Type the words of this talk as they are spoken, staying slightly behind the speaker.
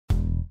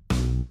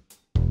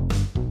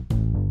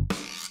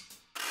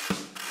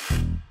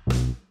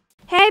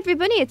Hey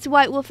everybody, it's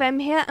White Wolf M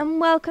here, and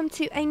welcome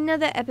to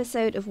another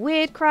episode of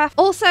WeirdCraft.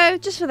 Also,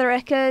 just for the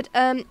record,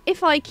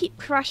 if I keep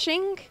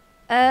crashing,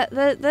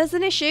 there's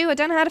an issue. I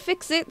don't know how to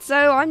fix it,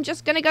 so I'm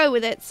just gonna go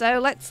with it. So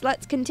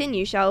let's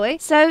continue, shall we?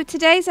 So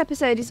today's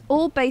episode is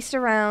all based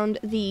around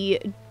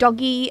the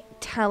doggy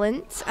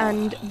talents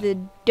and the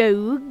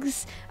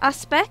dogs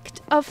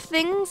aspect of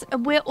things.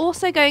 We're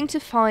also going to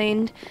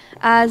find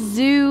a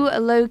zoo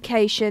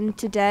location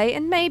today,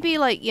 and maybe,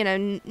 like, you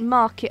know,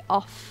 mark it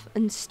off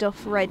and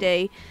stuff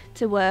ready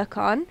to work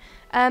on.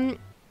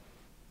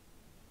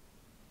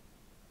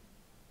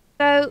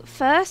 So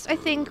first, I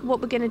think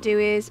what we're going to do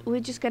is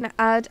we're just going to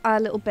add our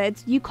little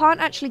beds. You can't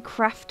actually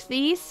craft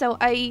these, so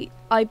I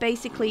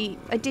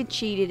did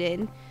cheat it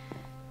in.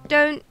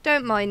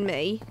 Don't mind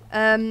me.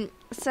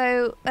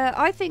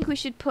 I think we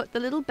should put the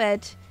little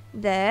bed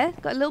there.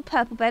 Got a little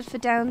purple bed for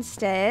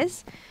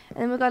downstairs, and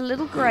then we've got a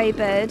little grey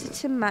bed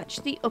to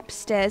match the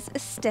upstairs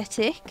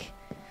aesthetic.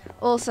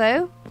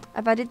 Also,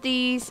 I've added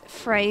these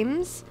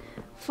frames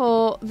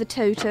for the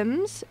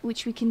totems,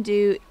 which we can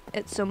do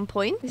at some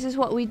point. This is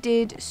what we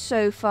did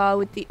so far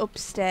with the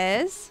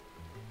upstairs.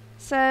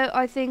 So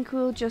I think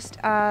we'll just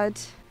add...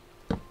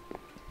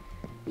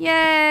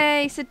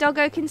 Yay! So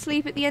Doggo can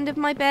sleep at the end of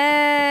my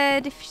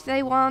bed if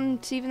they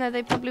want, even though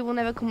they probably will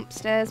never come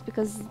upstairs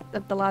because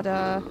of the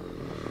ladder.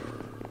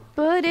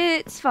 But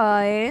it's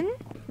fine.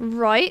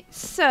 Right,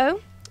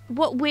 so...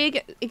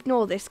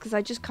 ignore this because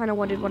I just kind of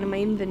wanted one in my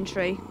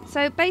inventory.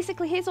 So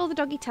basically, here's all the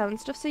doggy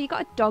talent stuff. So you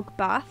got a dog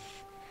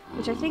bath,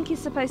 which I think is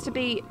supposed to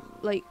be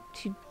like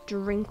to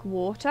drink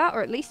water,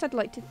 or at least I'd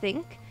like to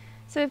think.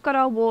 So we've got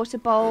our water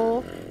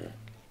bowl,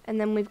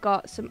 and then we've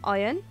got some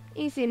iron.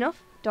 Easy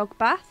enough. Dog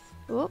bath.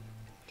 Oh.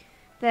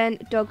 Then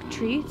dog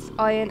treats,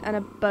 iron, and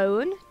a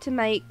bone to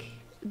make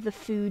the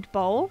food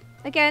bowl.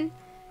 Again,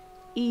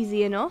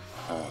 easy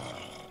enough.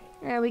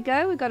 There we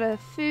go. We've got a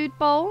food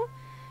bowl.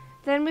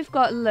 Then we've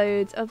got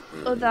loads of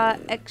other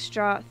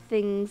extra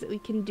things that we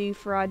can do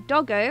for our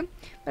doggo.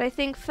 But I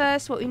think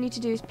first what we need to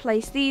do is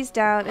place these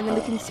down, and then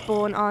we can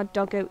spawn our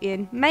doggo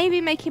in.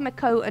 Maybe make him a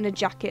coat and a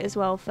jacket as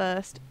well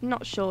first.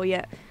 Not sure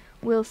yet.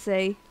 We'll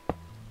see.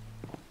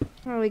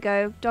 There we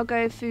go.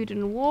 Doggo, food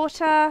and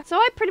water. So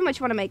I pretty much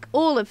want to make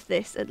all of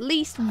this, at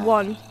least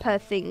one per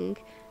thing.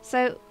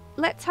 So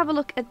let's have a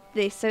look at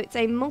this. So it's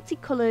a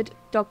multicoloured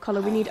dog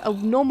collar. We need a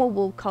normal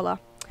wool collar.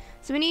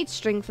 So we need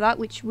string for that,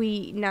 which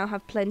we now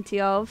have plenty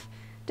of.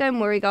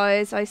 Don't worry,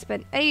 guys. I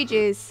spent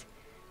ages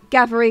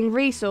gathering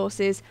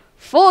resources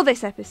for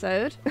this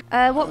episode.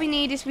 What we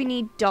need is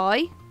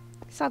dye.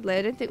 Sadly,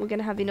 I don't think we're going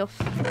to have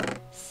enough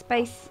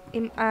space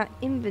in our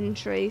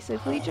inventory. So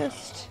if we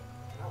just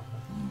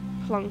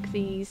plonk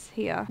these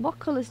here. What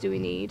colours do we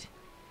need?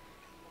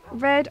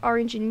 Red,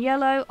 orange and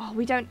yellow. Oh,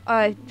 we don't...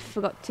 I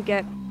forgot to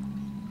get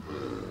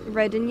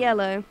red and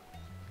yellow.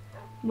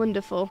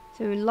 Wonderful.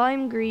 So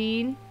lime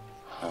green...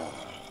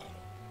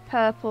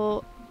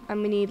 purple,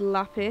 and we need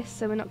lapis,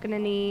 so we're not going to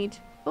need...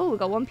 Oh, we've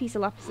got one piece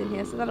of lapis in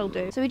here, so that'll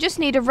do. So we just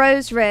need a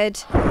rose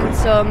red and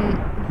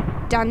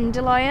some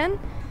dandelion,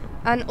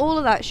 and all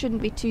of that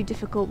shouldn't be too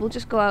difficult. We'll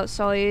just go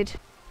outside.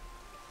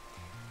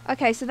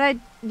 Okay, so they're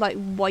like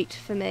white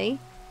for me,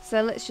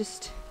 so let's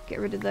just get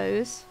rid of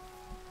those.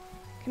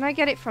 Can I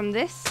get it from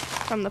this?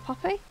 From the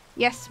poppy?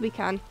 Yes, we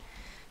can.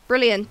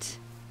 Brilliant.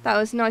 That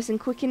was nice and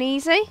quick and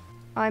easy.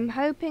 I'm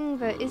hoping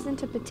there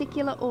isn't a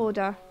particular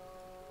order.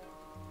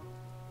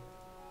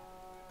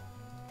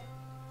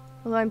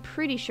 Well, I'm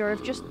pretty sure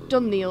I've just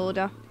done the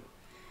order.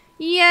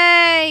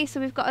 Yay! So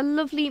we've got a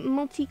lovely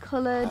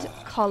multicoloured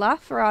collar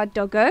for our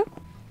doggo.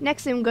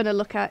 Next thing I'm going to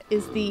look at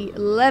is the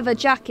leather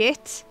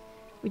jacket,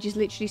 which is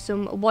literally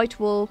some white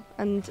wool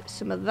and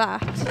some of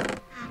that,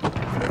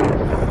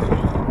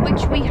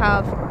 which we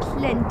have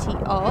plenty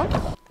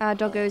of. Our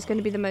doggo is going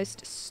to be the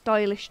most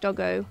stylish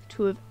doggo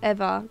to have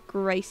ever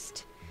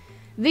graced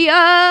the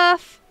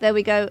earth. There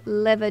we go.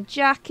 Leather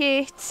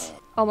jacket.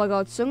 Oh my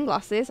god,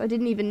 sunglasses. I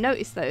didn't even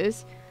notice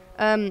those.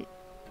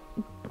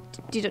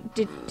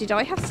 Did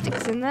I have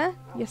sticks in there?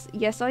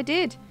 Yes I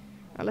did.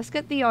 Now let's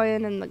get the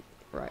iron and the...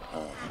 Right.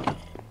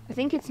 I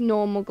think it's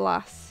normal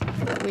glass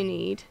that we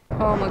need.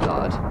 Oh my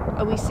god.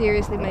 Are we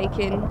seriously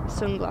making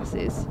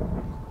sunglasses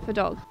for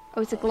dog?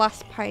 Oh, it's a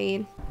glass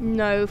pane.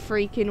 No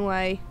freaking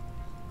way.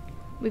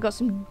 We got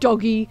some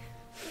doggy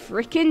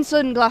freaking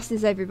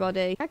sunglasses,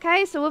 everybody.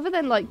 Okay, so other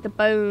than like the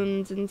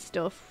bones and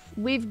stuff,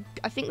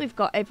 I think we've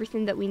got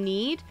everything that we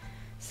need.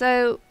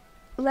 So...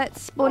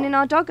 let's spawn in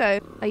our doggo.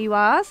 Are you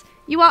ours?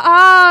 You are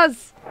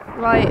ours!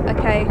 Right,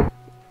 okay.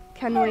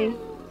 Can we...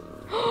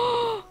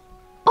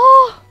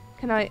 Oh!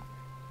 Can I...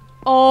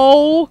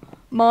 Oh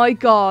my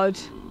god.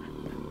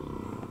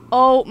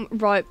 Oh,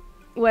 right.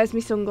 Where's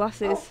my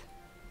sunglasses?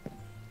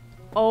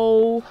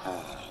 Oh.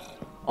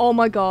 Oh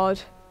my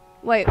god.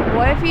 Wait,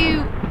 why have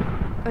you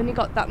only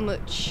got that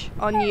much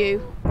on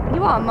you?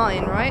 You are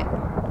mine, right?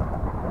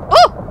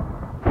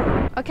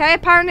 Okay,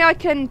 apparently I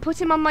can put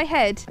him on my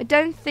head. I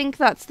don't think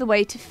that's the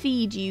way to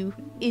feed you,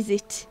 is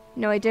it?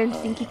 No, I don't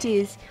think it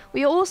is.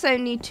 We also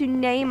need to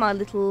name our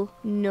little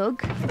nug.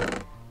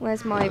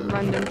 Where's my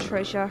random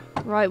treasure?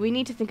 Right, we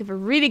need to think of a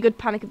really good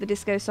Panic at the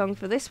Disco song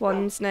for this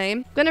one's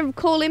name. I'm gonna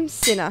call him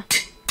Sinner.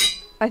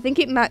 I think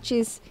it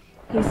matches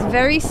his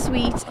very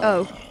sweet...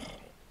 Oh.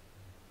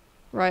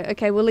 Right,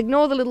 okay, we'll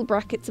ignore the little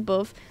brackets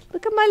above.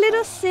 Look at my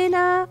little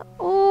Sinner.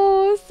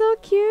 Oh, so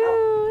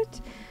cute.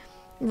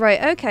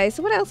 Right, okay,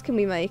 so what else can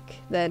we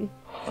make then?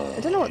 I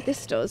don't know what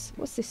this does.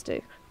 What's this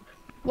do?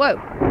 Whoa.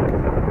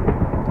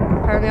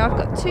 Apparently I've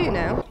got 2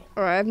 now.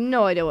 Alright, I have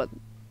no idea what...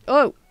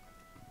 Oh.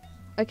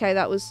 Okay,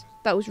 that was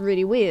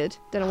really weird.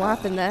 Don't know what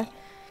happened there.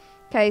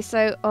 Okay,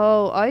 so...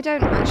 Oh, I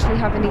don't actually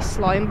have any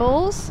slime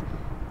balls.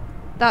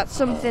 That's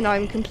something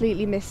I'm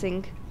completely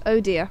missing. Oh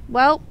dear.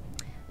 Well...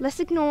 Let's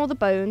ignore the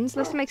bones.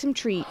 Let's make some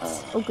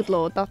treats. Oh, good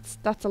lord.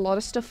 That's a lot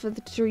of stuff for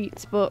the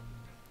treats, but...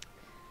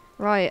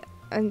 Right.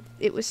 And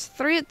it was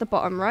 3 at the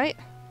bottom, right?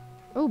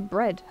 Oh,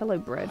 bread. Hello,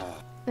 bread.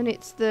 And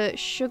it's the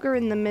sugar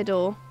in the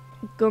middle.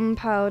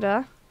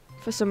 Gunpowder,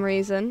 for some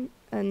reason.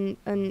 And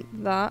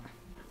that.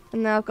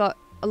 And now I've got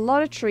a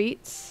lot of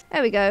treats.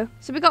 There we go.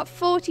 So we got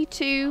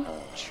 42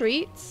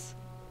 treats.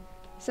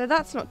 So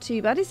that's not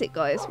too bad, is it,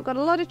 guys? We've got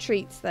a lot of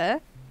treats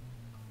there.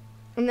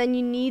 And then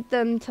you need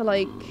them to,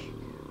 like...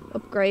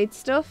 upgrade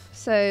stuff,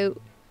 so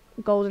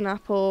golden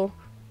apple,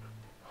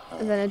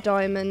 and then a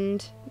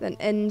diamond, then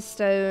end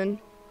stone,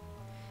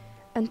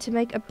 and to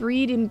make a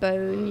breeding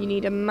bone you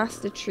need a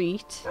master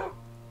treat,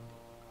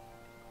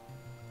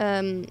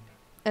 and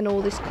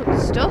all this cooked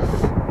stuff,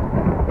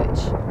 which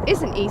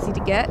isn't easy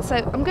to get. So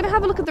I'm gonna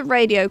have a look at the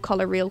radio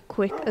collar real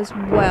quick as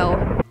well.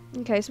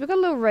 Okay, so we've got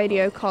a little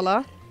radio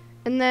collar,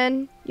 and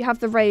then you have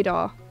the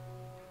radar.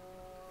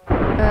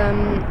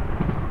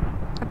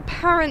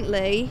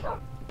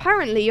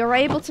 Apparently you're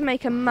able to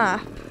make a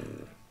map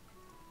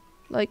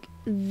like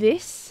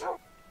this.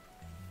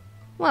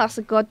 Well, that's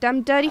a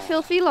goddamn dirty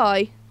filthy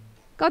lie.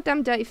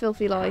 Goddamn dirty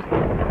filthy lie.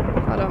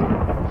 Hold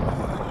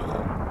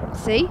on.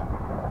 See?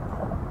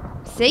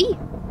 See?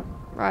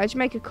 Right, I'd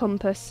make a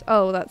compass.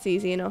 Oh, that's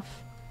easy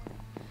enough.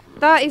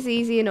 That is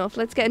easy enough.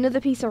 Let's get another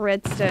piece of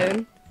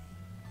redstone.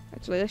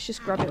 Actually, let's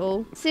just grab it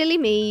all. Silly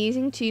me,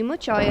 using too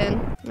much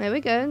iron. There we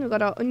go. We've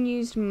got our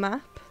unused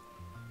map.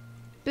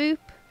 Boop.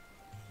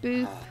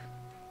 Boop.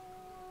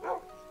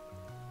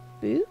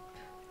 Boop.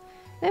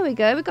 There we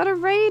go. We've got a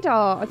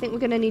radar. I think we're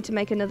going to need to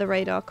make another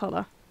radar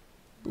collar.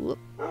 Whoop.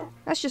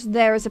 That's just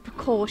there as a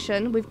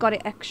precaution. We've got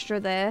it extra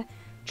there.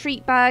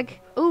 Treat bag.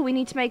 Oh, we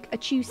need to make a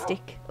chew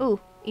stick. Oh,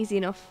 easy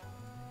enough.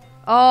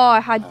 Oh, I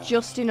had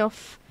just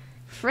enough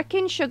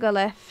frickin' sugar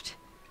left.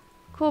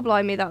 Cool,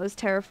 blimey, that was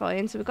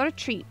terrifying. So we've got a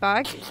treat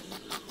bag.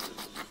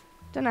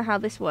 Don't know how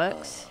this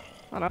works.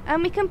 Hold on.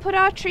 And we can put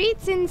our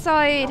treats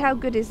inside. How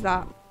good is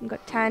that? We've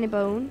got tiny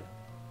bone.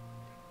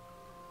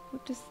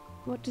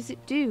 What does it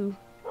do?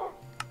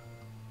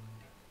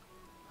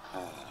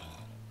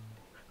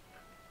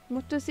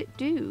 What does it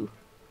do?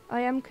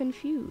 I am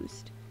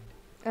confused.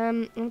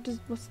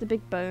 What's the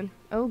big bone?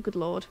 Oh, good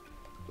lord.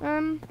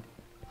 Ah!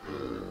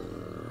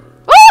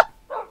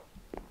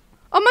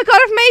 Oh my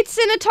god, I've made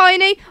Sinner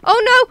tiny!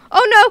 Oh no!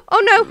 Oh no!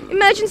 Oh no!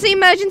 Emergency!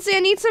 Emergency! I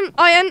need some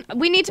iron!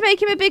 We need to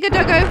make him a bigger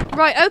doggo!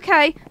 Right,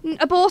 okay.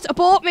 Abort!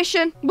 Abort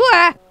mission!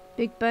 Blah!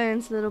 Big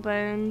bones, little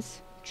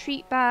bones.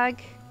 Treat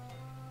bag.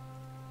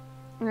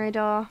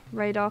 Radar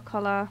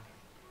collar.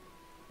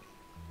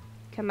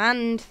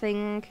 Command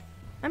thing.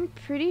 I'm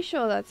pretty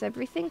sure that's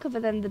everything other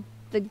than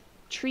the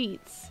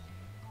treats.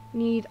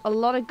 Need a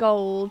lot of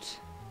gold.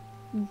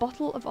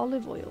 Bottle of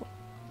olive oil.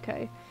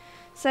 Okay.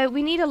 So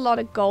we need a lot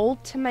of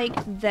gold to make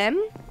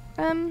them.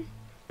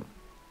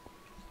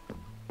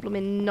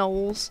 Blooming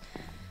knolls.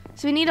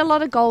 So we need a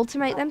lot of gold to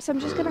make them. So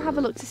I'm just going to have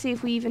a look to see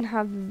if we even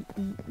have,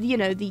 you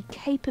know, the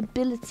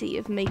capability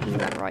of making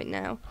that right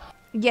now.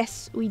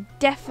 Yes, we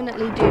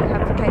definitely do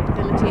have the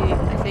capability,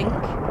 I think.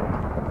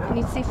 We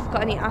need to see if we've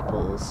got any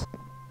apples.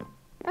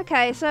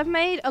 Okay, so I've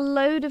made a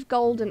load of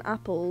golden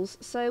apples.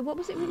 So what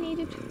was it we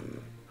needed?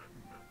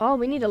 Oh,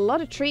 we need a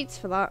lot of treats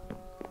for that.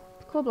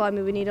 Cool,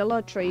 blimey, we need a lot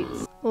of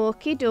treats.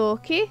 Okie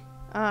dokie.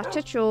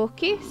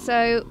 Artichoke.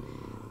 So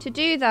to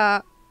do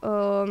that,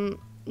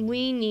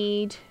 we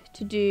need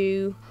to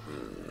do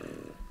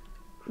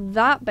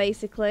that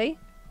basically.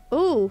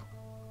 Ooh.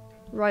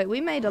 Right,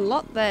 we made a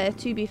lot there,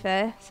 to be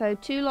fair. So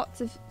 2 lots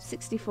of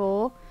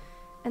 64.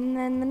 And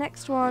then the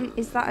next one,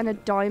 is that in a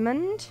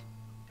diamond?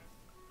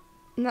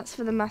 And that's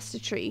for the master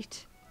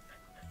treat.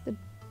 The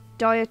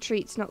dire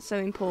treat's not so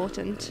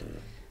important.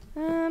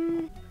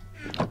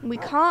 We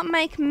can't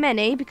make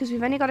many because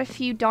we've only got a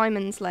few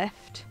diamonds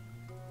left.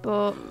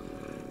 But...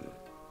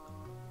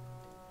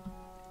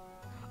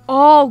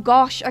 oh,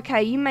 gosh.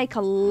 Okay, you make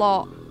a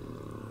lot.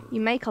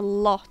 You make a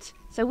lot.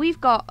 So we've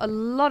got a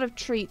lot of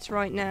treats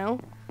right now.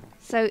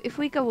 So if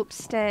we go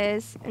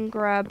upstairs and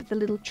grab the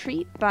little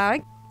treat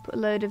bag, put a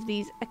load of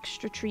these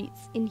extra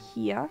treats in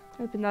here.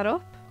 Open that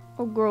up.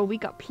 Oh, girl, we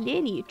got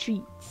plenty of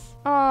treats.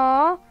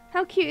 Aww,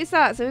 how cute is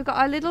that? So we've got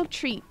our little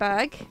treat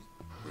bag.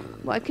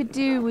 What I could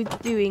do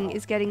with doing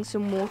is getting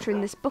some water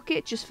in this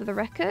bucket, just for the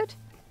record.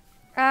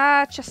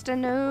 Ah, Chester,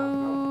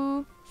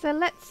 no. So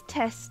let's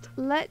test.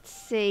 Let's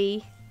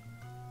see.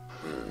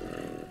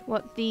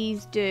 what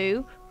these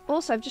do.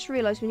 Also, I've just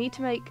realised we need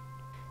to make...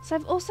 So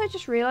I've also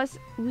just realised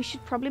we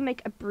should probably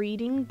make a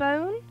breeding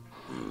bone.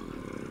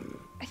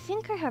 I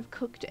think I have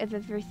cooked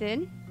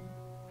everything.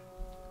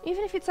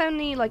 Even if it's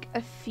only like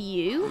a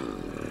few,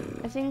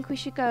 I think we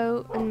should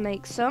go and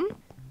make some.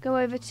 Go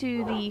over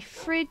to the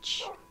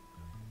fridge.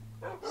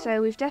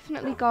 So we've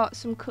definitely got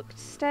some cooked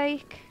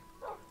steak.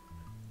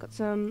 Got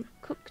some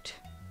cooked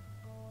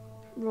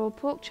raw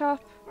pork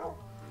chop.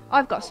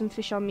 I've got some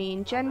fish on me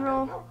in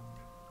general.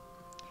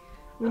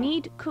 We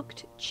need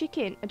cooked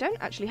chicken. I don't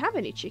actually have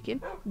any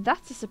chicken.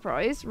 That's a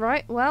surprise.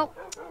 Right, well,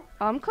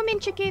 I'm coming,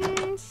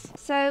 chickens.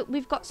 So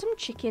we've got some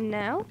chicken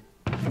now.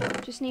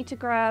 Just need to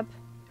grab,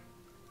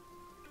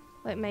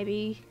 like,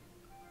 maybe,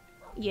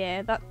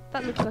 yeah, that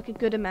looks like a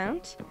good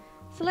amount.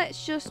 So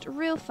let's just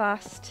real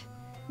fast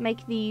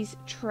make these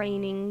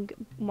training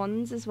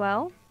ones as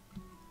well.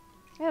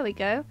 There we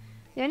go.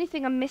 The only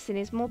thing I'm missing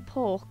is more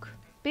pork.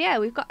 But yeah,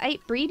 we've got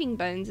 8 breeding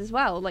bones as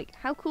well. Like,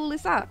 how cool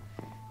is that?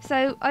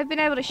 So I've been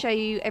able to show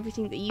you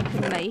everything that you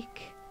can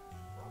make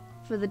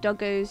for the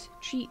doggos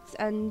treats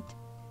and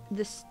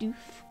the stoof.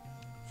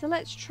 So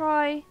let's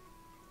try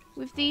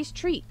with these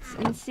treats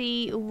and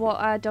see what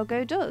our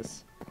doggo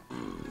does.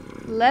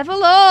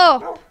 Level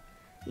up!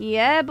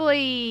 Yeah,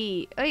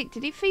 boy. Wait,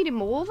 did he feed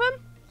him all of them?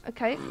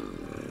 Okay.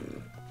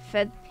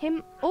 Fed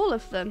him all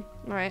of them.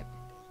 Right.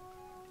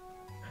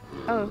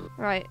 Oh,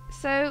 right.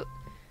 So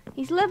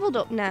he's leveled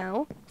up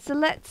now. So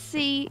let's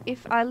see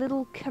if our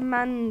little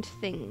command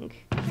thing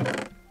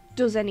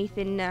does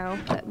anything now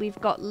that we've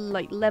got,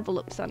 like, level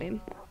ups on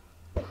him.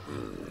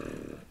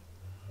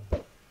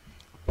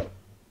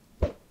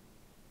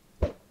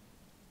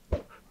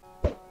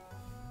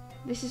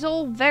 This is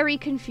all very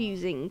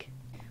confusing.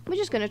 We're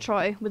just going to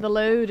try with a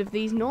load of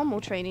these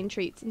normal training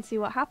treats and see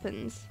what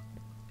happens.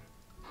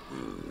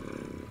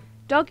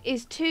 Dog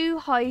is too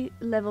high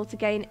level to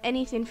gain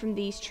anything from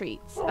these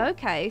treats.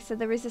 Okay, so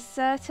there is a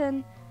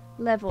certain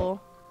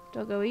level.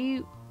 Doggo, are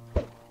you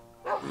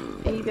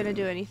going to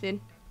do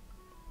anything?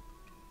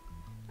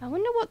 I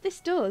wonder what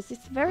this does.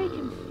 It's very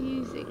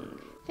confusing.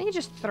 I think it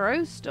just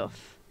throws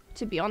stuff,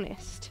 to be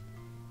honest.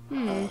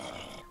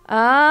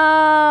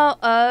 Oh,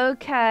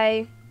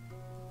 okay.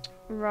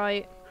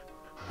 Right.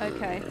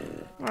 Okay.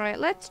 Right,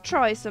 let's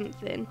try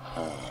something.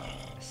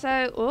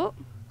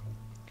 So,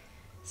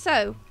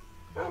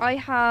 I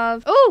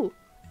have... Oh!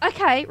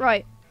 Okay,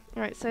 right.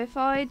 Right, so if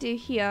I do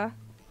here...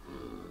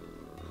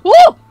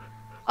 Whoa!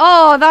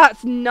 Oh,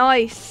 that's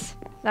nice.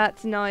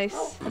 That's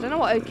nice. I don't know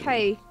what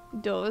okay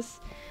does.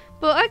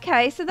 But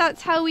okay, so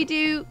that's how we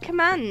do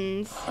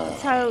commands.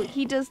 That's how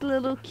he does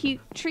little cute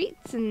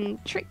treats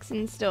and tricks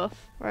and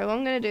stuff. Right, what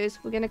I'm going to do is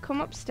we're going to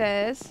come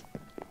upstairs.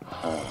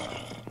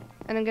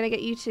 And I'm going to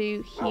get you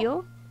to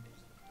heal.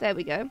 There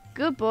we go.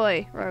 Good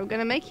boy. Right, we're going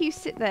to make you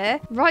sit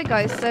there. Right,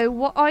 guys, so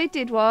what I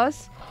did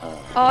was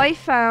I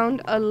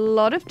found a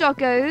lot of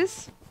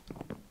doggos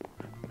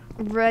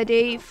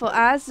ready for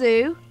our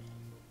zoo.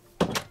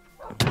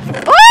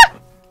 Ah!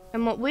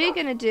 And what we're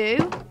going to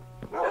do...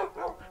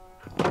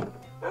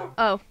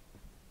 Oh.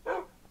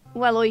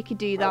 Well, or you could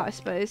do that, I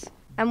suppose.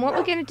 And what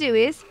we're going to do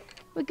is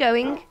we're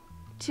going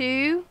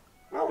to...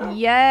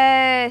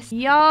 Yes!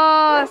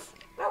 Yes!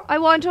 I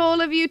want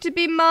all of you to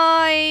be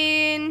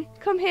mine!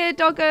 Come here,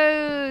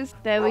 doggos!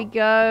 There we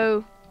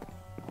go.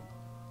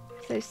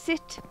 So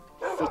sit,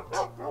 sit,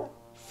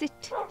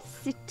 sit,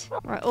 sit.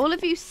 Right, all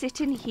of you sit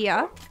in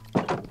here.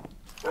 Ah!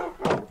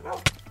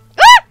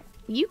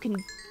 You can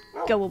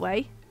go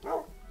away.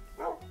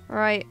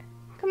 Right.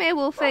 Come here,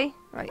 Wolfie.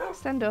 Right,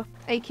 stand up.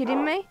 Are you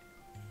kidding me?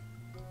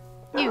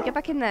 You, get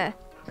back in there.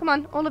 Come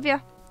on, all of you.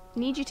 I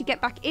need you to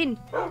get back in.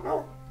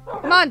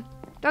 Come on,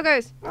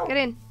 doggos, get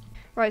in.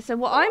 Right, so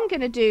what I'm going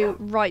to do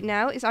right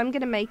now is I'm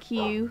going to make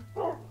you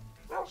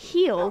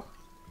heal.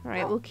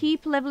 Alright, we'll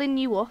keep leveling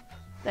you up.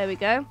 There we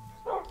go.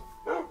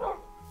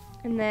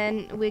 And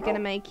then we're going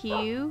to make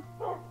you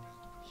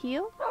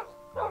heal.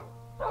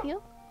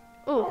 Heal.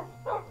 Oh.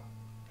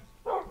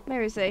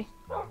 Where is he?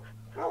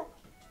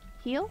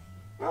 Heal.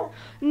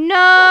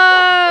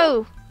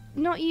 No!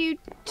 Not you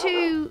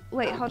too.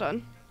 Wait, hold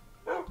on.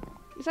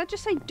 Does that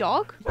just say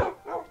dog?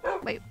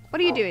 Wait, what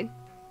are you doing?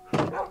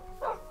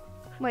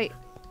 Wait.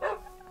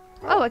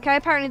 Oh, okay,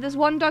 apparently there's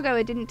one doggo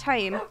I didn't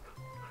tame.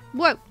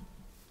 Whoa.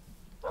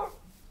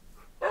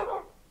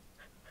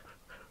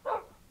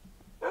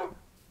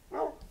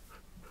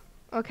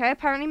 Okay,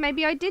 apparently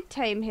maybe I did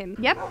tame him.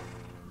 Yep.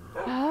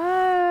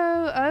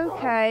 Oh,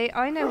 okay.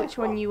 I know which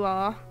one you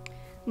are.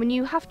 When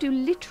you have to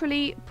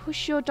literally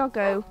push your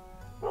doggo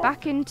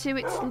back into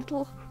its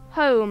little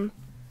home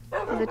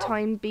for the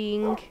time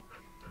being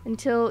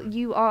until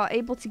you are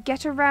able to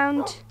get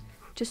around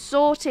to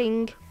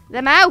sorting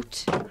them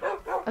out.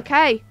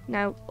 Okay,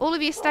 now all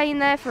of you stay in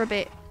there for a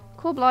bit.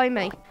 Cool,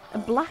 blimey. A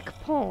black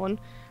pawn.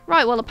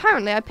 Right, well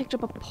apparently I picked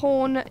up a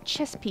pawn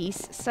chess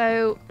piece,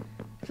 so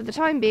for the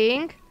time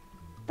being,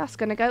 that's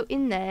gonna go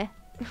in there.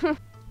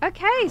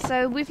 Okay,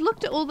 so we've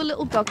looked at all the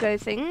little doggo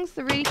things,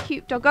 the really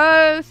cute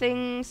doggo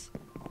things.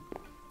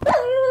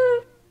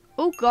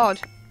 Oh god.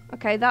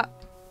 Okay, that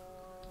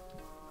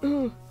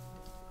Ugh.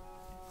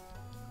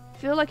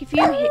 Feel like if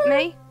you hit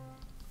me,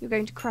 you're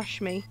going to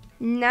crush me.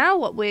 Now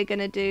what we're going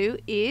to do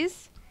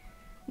is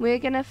we're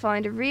going to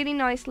find a really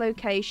nice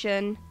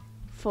location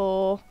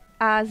for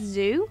our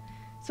zoo.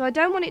 So I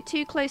don't want it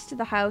too close to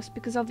the house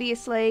because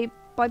obviously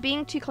by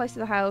being too close to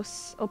the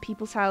house or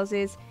people's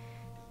houses,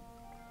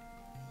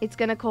 it's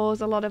going to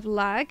cause a lot of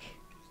lag.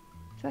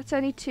 So that's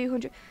only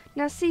 200.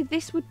 Now see,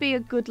 this would be a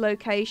good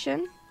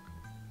location.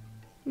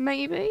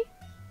 Maybe?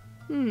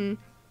 I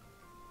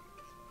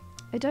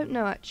don't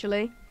know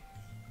actually.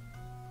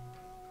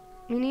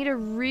 We need a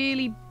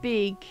really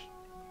big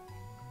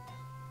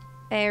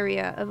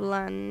area of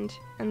land.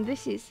 And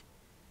this is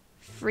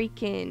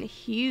freaking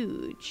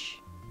huge,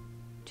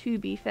 to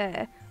be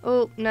fair.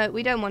 Oh, no,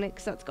 we don't want it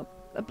because that's got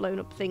a blown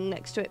up thing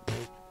next to it.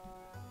 Pfft.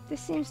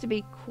 This seems to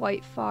be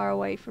quite far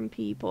away from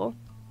people.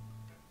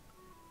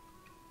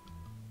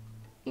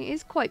 It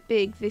is quite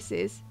big, this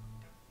is.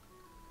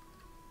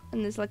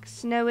 And there's like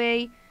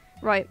snowy.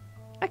 Right,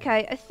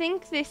 okay, I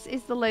think this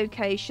is the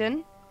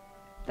location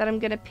that I'm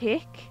going to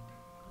pick.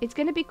 It's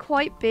going to be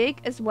quite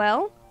big as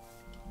well.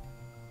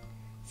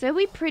 So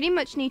we pretty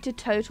much need to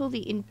total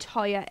the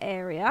entire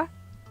area.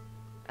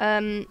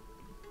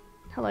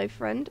 Hello,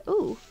 friend.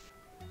 Ooh.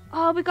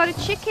 Oh, we got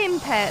a chicken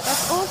pet.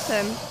 That's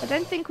awesome. I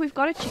don't think we've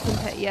got a chicken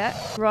pet yet.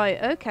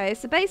 Right, okay.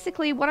 So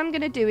basically what I'm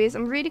going to do is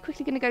I'm really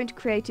quickly going to go into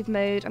creative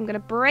mode. I'm going to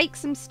break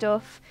some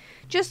stuff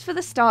just for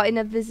the starting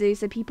of the zoo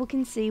so people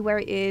can see where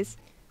it is.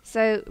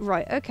 So,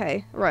 right,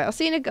 okay. Right, I'll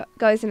see you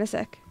guys in a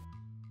sec.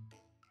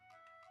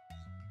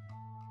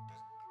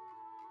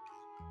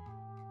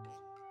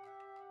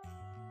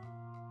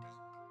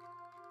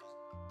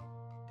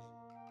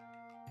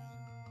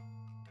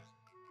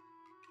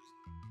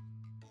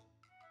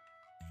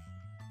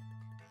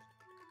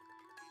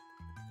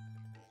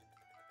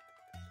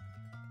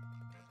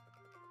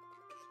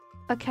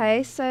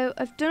 Okay, so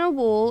I've done a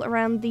wall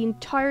around the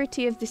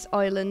entirety of this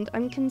island.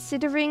 I'm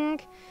considering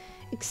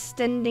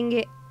extending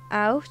it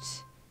out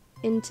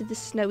into the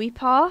snowy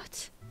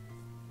part.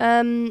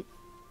 But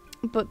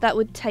that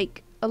would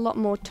take a lot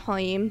more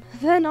time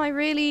than I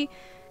really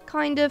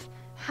kind of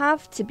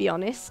have, to be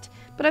honest.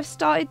 But I've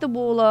started the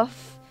wall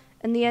off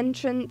and the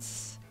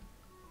entrance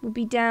will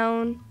be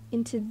down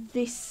into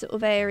this sort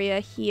of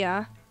area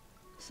here.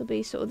 This will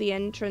be sort of the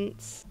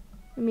entrance.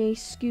 Let me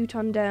scoot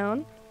on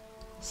down.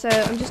 So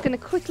I'm just going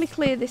to quickly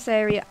clear this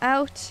area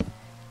out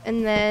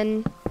and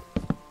then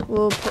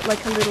we'll put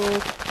like a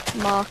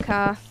little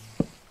marker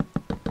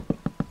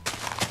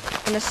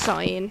and a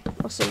sign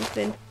or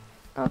something.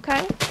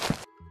 Okay.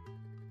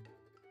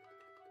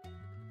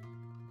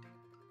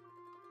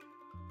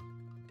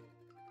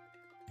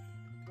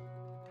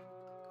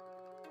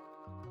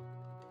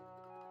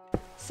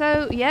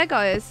 So yeah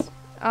guys,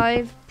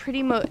 I've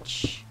pretty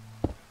much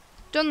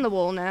done the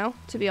wall now,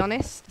 to be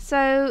honest.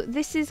 So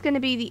this is going to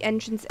be the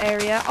entrance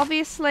area.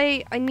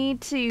 Obviously I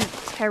need to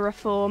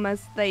terraform,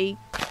 as they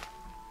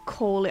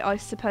call it, I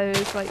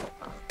suppose, like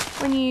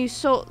when you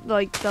sort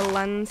like the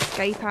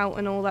landscape out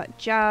and all that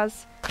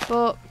jazz.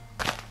 But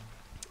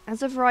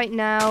as of right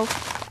now,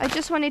 I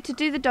just wanted to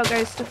do the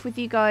doggo stuff with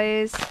you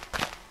guys,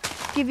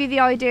 give you the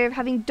idea of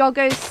having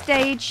doggo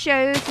stage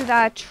shows with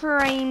our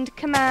trained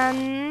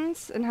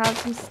commands and have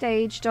some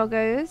stage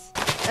doggos,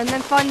 and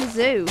then find the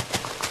zoo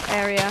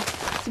area.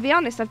 To be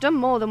honest, I've done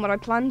more than what I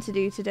planned to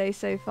do today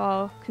so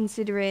far,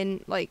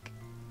 considering like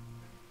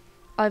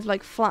I've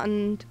like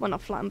flattened, well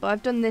not flattened, but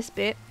I've done this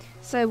bit.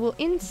 So we'll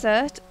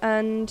insert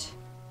and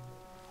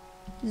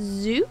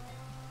zoo,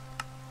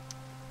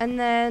 and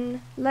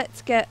then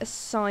let's get a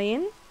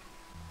sign.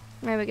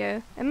 There we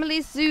go.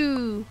 Emily's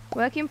Zoo.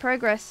 Work in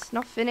progress.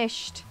 Not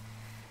finished.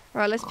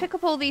 Right, let's pick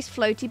up all these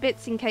floaty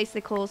bits in case they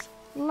cause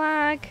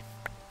lag.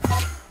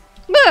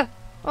 Ah!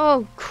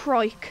 Oh,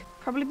 crike.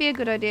 Probably be a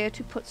good idea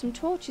to put some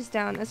torches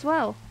down as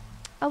well.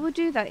 I will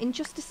do that in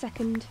just a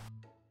second.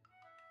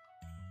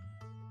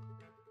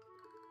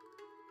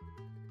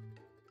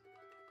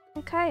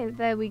 Okay,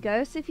 there we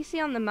go. So if you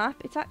see on the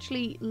map, it's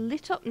actually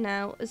lit up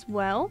now as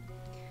well,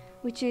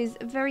 which is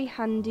very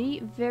handy,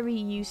 very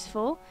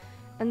useful.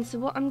 And so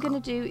what I'm going to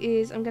do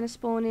is I'm going to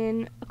spawn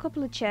in a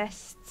couple of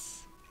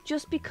chests,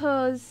 just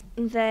because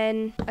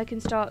then I can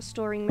start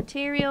storing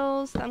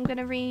materials that I'm going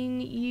to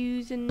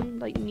reuse and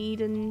like need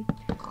and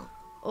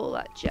all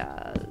that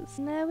jazz.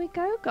 And there we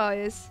go,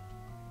 guys.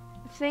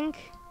 I think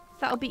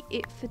that'll be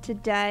it for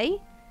today.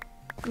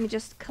 Let me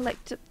just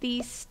collect up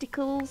these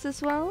stickles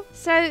as well.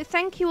 So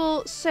thank you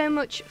all so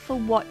much for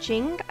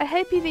watching. I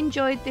hope you've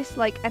enjoyed this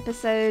like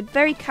episode.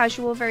 Very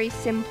casual, very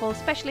simple,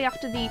 especially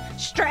after the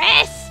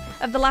stress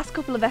of the last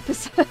couple of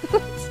episodes.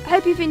 I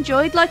hope you've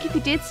enjoyed. Like if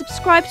you did,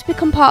 subscribe to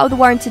become part of the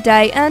Warren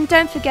today, and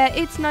don't forget,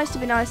 it's nice to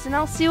be nice, and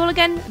I'll see you all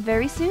again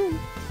very soon.